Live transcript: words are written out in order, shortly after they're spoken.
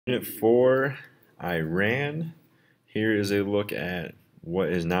Unit 4, Iran. Here is a look at what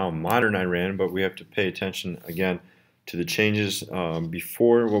is now modern Iran, but we have to pay attention again to the changes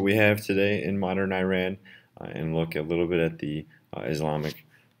before what we have today in modern Iran and look a little bit at the Islamic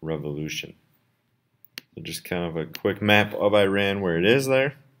Revolution. So just kind of a quick map of Iran where it is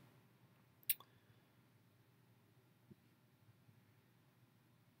there.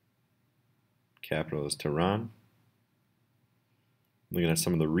 Capital is Tehran. Looking at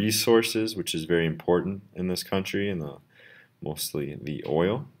some of the resources, which is very important in this country, and mostly the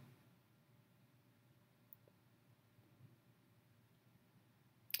oil.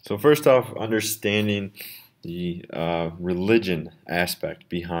 So first off, understanding the religion aspect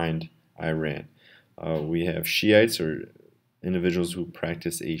behind Iran. We have Shiites, or individuals who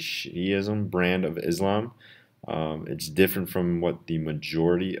practice a Shiism brand of Islam. It's different from what the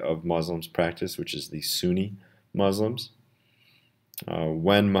majority of Muslims practice, which is the Sunni Muslims.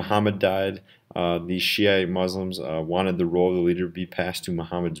 When Muhammad died, the Shiite Muslims wanted the role of the leader to be passed to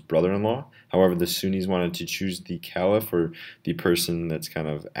Muhammad's brother-in-law. However, the Sunnis wanted to choose the caliph, or the person that's kind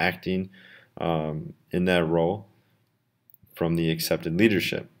of acting in that role, from the accepted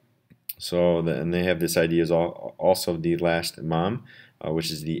leadership. So, and they have this idea is also the last imam, which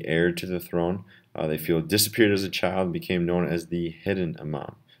is the heir to the throne. They feel disappeared as a child and became known as the hidden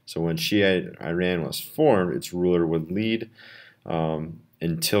imam. So when Shiite Iran was formed, its ruler would lead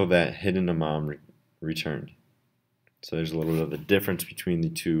until that hidden imam returned. So there's a little bit of the difference between the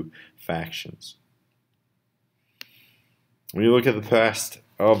two factions. When you look at the past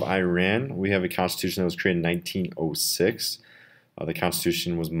of Iran, we have a constitution that was created in 1906. The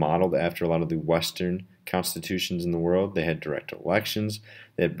constitution was modeled after a lot of the Western constitutions in the world. They had direct elections.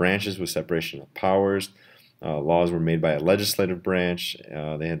 They had branches with separation of powers. Laws were made by a legislative branch.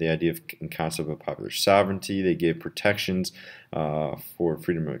 They had the idea and concept of popular sovereignty. They gave protections for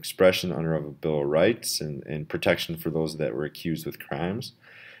freedom of expression under a Bill of Rights, and protection for those that were accused with crimes.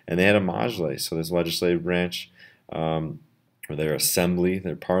 And they had a majlis, so this legislative branch, or their assembly,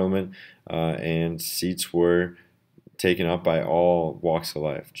 their parliament, and seats were taken up by all walks of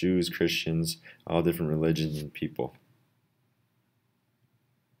life: Jews, Christians, all different religions and people.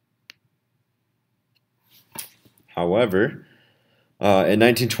 However, in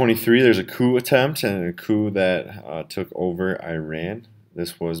 1923, there's a coup attempt, and a coup that took over Iran.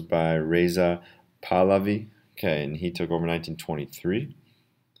 This was by Reza Pahlavi, okay, and he took over in 1923.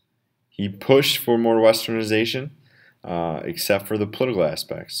 He pushed for more westernization, except for the political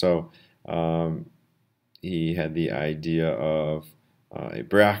aspect. So he had the idea of a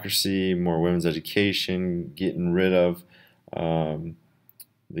bureaucracy, more women's education, getting rid of the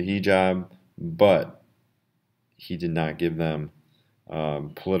hijab, but he did not give them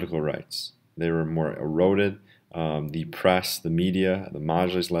political rights. They were more eroded. The press, the media, the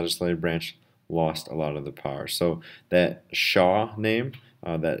Majlis legislative branch lost a lot of the power. So that Shah name,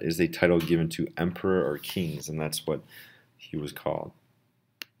 that is a title given to emperor or kings, and that's what he was called.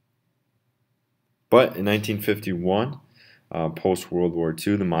 But in 1951, post-World War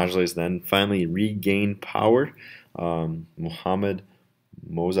II, the Majlis then finally regained power. Mohammad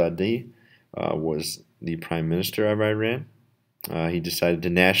Mosaddegh was the prime minister of Iran. He decided to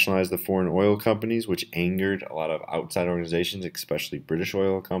nationalize the foreign oil companies, which angered a lot of outside organizations, especially British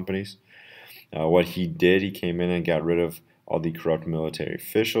oil companies. What he did, he came in and got rid of all the corrupt military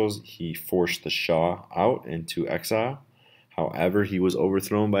officials. He forced the Shah out into exile. However, he was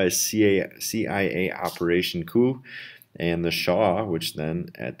overthrown by a CIA operation coup, and the Shah, which then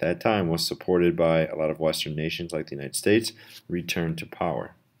at that time was supported by a lot of Western nations like the United States, returned to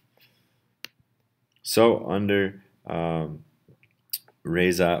power. So under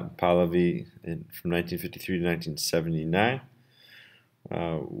Reza Pahlavi from 1953 to 1979,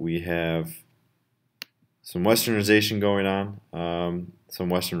 we have some westernization going on, some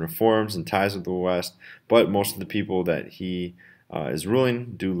Western reforms and ties with the West, but most of the people that he is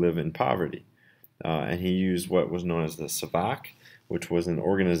ruling do live in poverty. And he used what was known as the Savak, which was an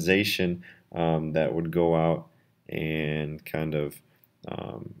organization that would go out and kind of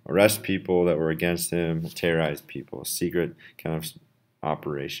arrest people that were against him, terrorize people, secret kind of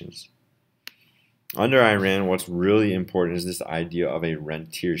operations. Under Iran, what's really important is this idea of a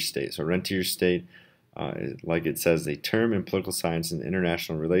rentier state. So rentier state, like it says, a term in political science and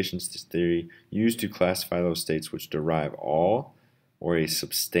international relations theory used to classify those states which derive all or a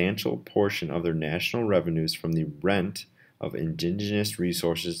substantial portion of their national revenues from the rent of indigenous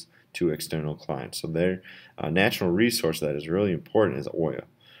resources to external clients. So their natural resource that is really important is oil.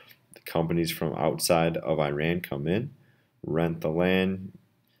 The companies from outside of Iran come in, rent the land,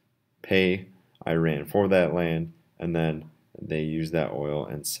 pay Iran for that land, and then they use that oil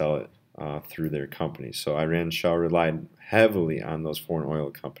and sell it through their companies. So Iran Shah relied heavily on those foreign oil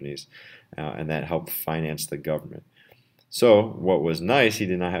companies, and that helped finance the government. So what was nice, he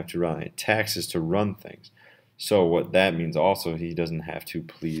did not have to rely on taxes to run things. So what that means also, he doesn't have to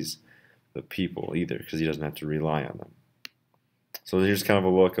please the people either, because he doesn't have to rely on them. So here's kind of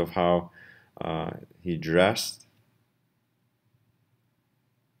a look of how he dressed.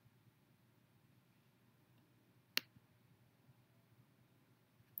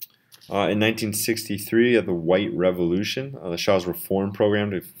 In 1963, the White Revolution, the Shah's reform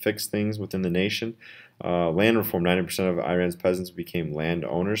program to fix things within the nation. Land reform, 90% of Iran's peasants became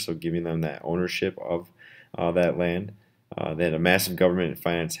landowners, so giving them that ownership of that land. They had a massive government and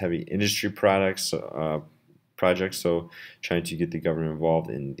financed heavy industry projects, so trying to get the government involved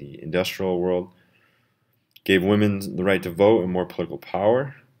in the industrial world. Gave women the right to vote and more political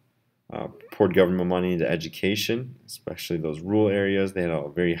power. Poured government money into education, especially those rural areas. They had a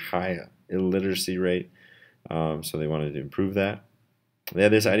very high illiteracy rate, so they wanted to improve that. They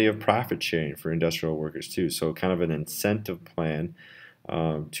had this idea of profit sharing for industrial workers too, so kind of an incentive plan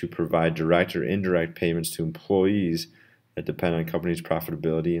to provide direct or indirect payments to employees that depend on companies'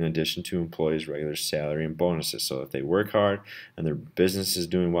 profitability in addition to employees' regular salary and bonuses. So if they work hard and their business is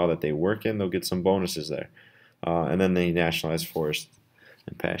doing well that they work in, they'll get some bonuses there. And then they nationalize forests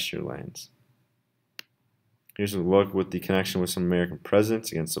and pasture lands. Here's a look with the connection with some American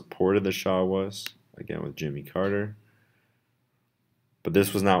presidents. Again, supported the Shah was, again with Jimmy Carter. But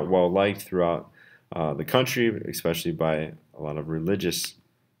this was not well liked throughout the country, especially by a lot of religious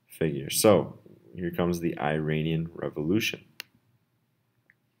figures. So here comes the Iranian Revolution.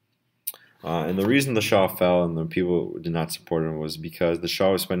 And the reason the Shah fell and the people did not support him was because the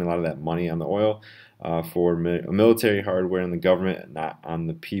Shah was spending a lot of that money on the oil for military hardware and the government, not on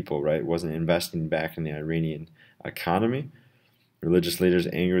the people, right? It wasn't investing back in the Iranian economy. Religious leaders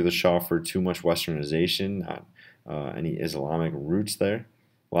angered the Shah for too much westernization, not any Islamic roots there.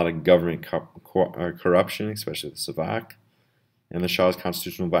 A lot of government corruption, especially the Savak, and the Shah's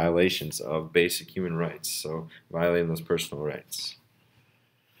constitutional violations of basic human rights, so violating those personal rights.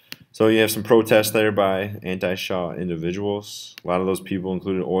 So you have some protests there by anti-Shah individuals. A lot of those people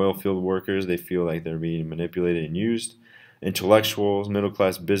included oil field workers. They feel like they're being manipulated and used. Intellectuals,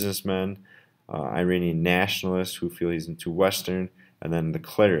 middle-class businessmen, Iranian nationalists who feel he's too Western, and then the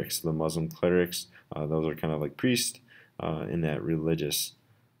clerics, the Muslim clerics. Those are kind of like priests in that religious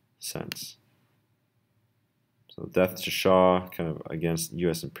sense. So death to Shah, kind of against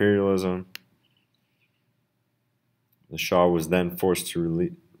U.S. imperialism. The Shah was then forced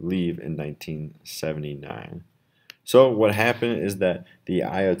to leave in 1979. So what happened is that the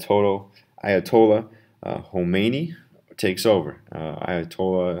Ayatollah Khomeini takes over.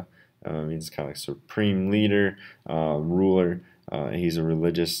 Ayatollah means kind of like supreme leader, ruler. He's a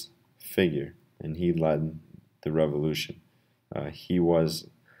religious figure, and he led the revolution. He was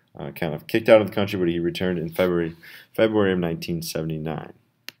kind of kicked out of the country, but he returned in February of 1979.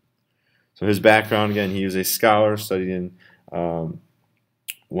 So his background, again, he was a scholar, studied in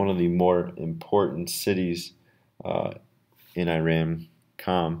one of the more important cities in Iran,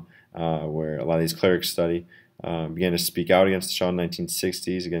 Qom, where a lot of these clerics study. Began to speak out against the Shah in the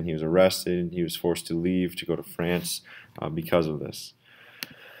 1960s. Again, he was arrested. He was forced to leave to go to France because of this.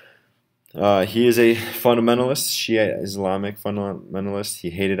 He is a fundamentalist, Shiite Islamic fundamentalist.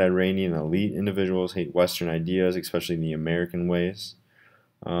 He hated Iranian elite individuals, hate Western ideas, especially the American ways.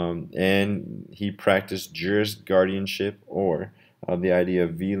 And he practiced jurist guardianship, or the idea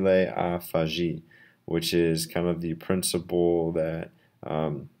of Vile-a-Faji, which is kind of the principle that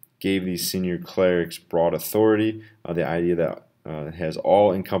gave these senior clerics broad authority, the idea that has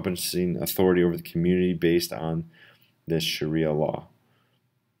all-encompassing authority over the community based on this Sharia law.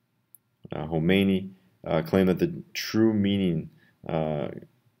 Khomeini claimed that the true meaning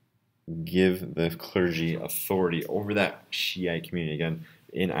give the clergy authority over that Shiite community. Again,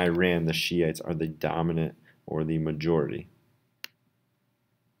 in Iran, the Shiites are the dominant or the majority.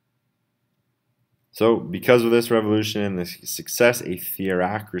 So because of this revolution and the success, a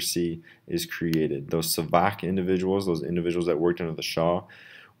theocracy is created. Those Savak individuals, those individuals that worked under the Shah,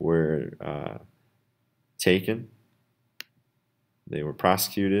 were taken. They were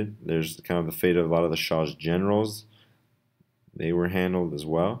prosecuted. There's kind of the fate of a lot of the Shah's generals. They were handled as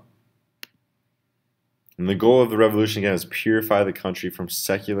well. And the goal of the revolution, again, is purify the country from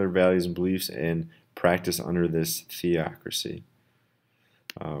secular values and beliefs and practice under this theocracy.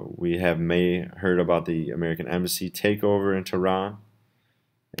 We have heard about the American embassy takeover in Tehran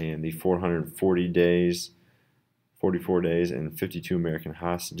and the 44 days and 52 American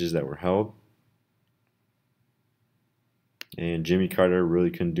hostages that were held. and Jimmy Carter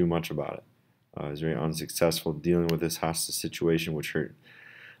really couldn't do much about it. He was very unsuccessful dealing with this hostage situation, which hurt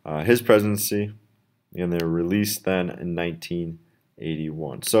his presidency, and they were released then in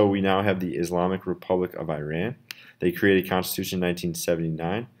 1981. So we now have the Islamic Republic of Iran. They created a constitution in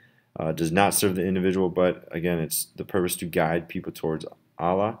 1979. Does not serve the individual, but again, it's the purpose to guide people towards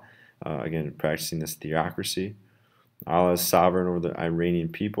Allah. Again, practicing this theocracy. Allah is sovereign over the Iranian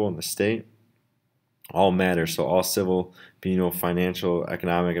people and the state. All matters, so all civil, penal, financial,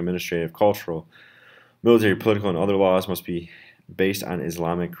 economic, administrative, cultural, military, political, and other laws must be based on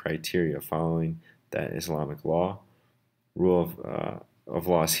Islamic criteria, following that Islamic law. Rule of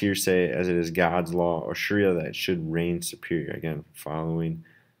law is hearsay, as it is God's law, or Sharia, that it should reign superior. Again, following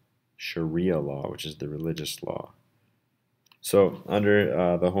Sharia law, which is the religious law. So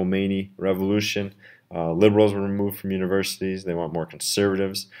under the Khomeini revolution, liberals were removed from universities. They want more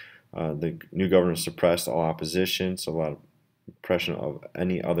conservatives. The new government suppressed all opposition, so a lot of repression of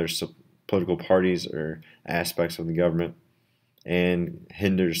any other political parties or aspects of the government, and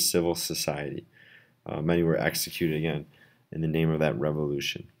hinders civil society. Many were executed again in the name of that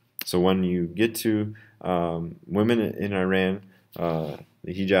revolution. So when you get to women in Iran,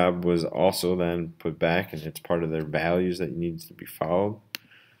 the hijab was also then put back, and it's part of their values that needs to be followed.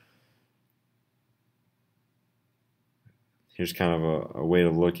 Here's kind of a way to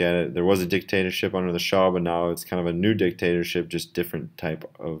look at it. There was a dictatorship under the Shah, but now it's kind of a new dictatorship, just different type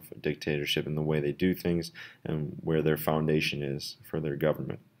of dictatorship in the way they do things and where their foundation is for their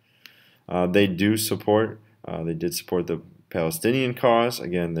government. They did support the Palestinian cause.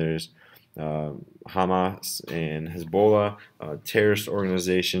 Again, there's Hamas and Hezbollah, terrorist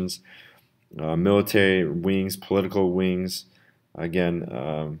organizations, military wings, political wings.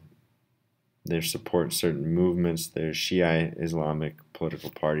 Again, they support certain movements. There's Shia Islamic political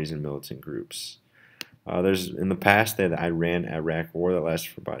parties and militant groups. There's in the past they had the Iran-Iraq war that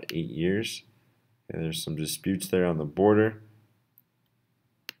lasted for about 8 years. And there's some disputes there on the border.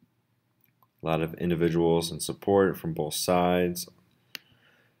 A lot of individuals and support from both sides.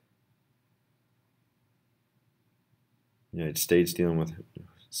 United States dealing with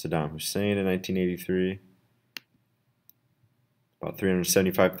Saddam Hussein in 1983. About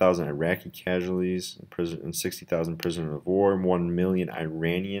 375,000 Iraqi casualties and 60,000 prisoners of war, and 1 million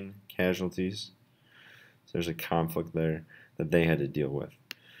Iranian casualties. So there's a conflict there that they had to deal with.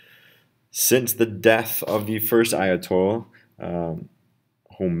 Since the death of the first Ayatollah,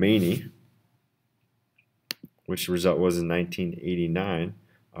 Khomeini, which result was in 1989,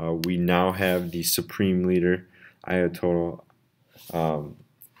 we now have the supreme leader, Ayatollah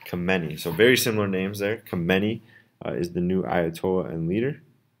Khamenei. So very similar names there. Khamenei is the new Ayatollah and leader.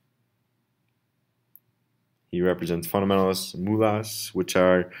 He represents fundamentalist mullahs, which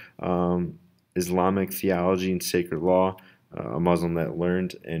are Islamic theology and sacred law, a Muslim that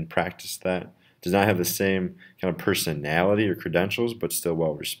learned and practiced that. Does not have the same kind of personality or credentials, but still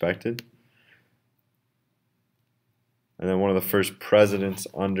well respected. And then one of the first presidents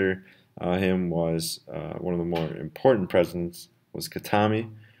under him was, one of the more important presidents was Khatami.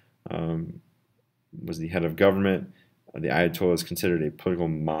 Was the head of government. The Ayatollah is considered a political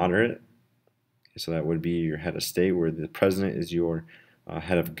moderate. So that would be your head of state, where the president is your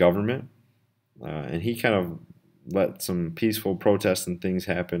head of government. And he kind of let some peaceful protests and things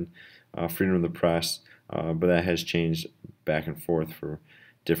happen, freedom of the press, but that has changed back and forth for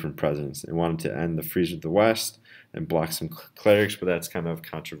different presidents. They wanted to end the Freeze of the West and block some clerics, but that's kind of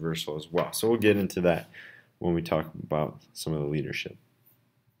controversial as well. So we'll get into that when we talk about some of the leadership.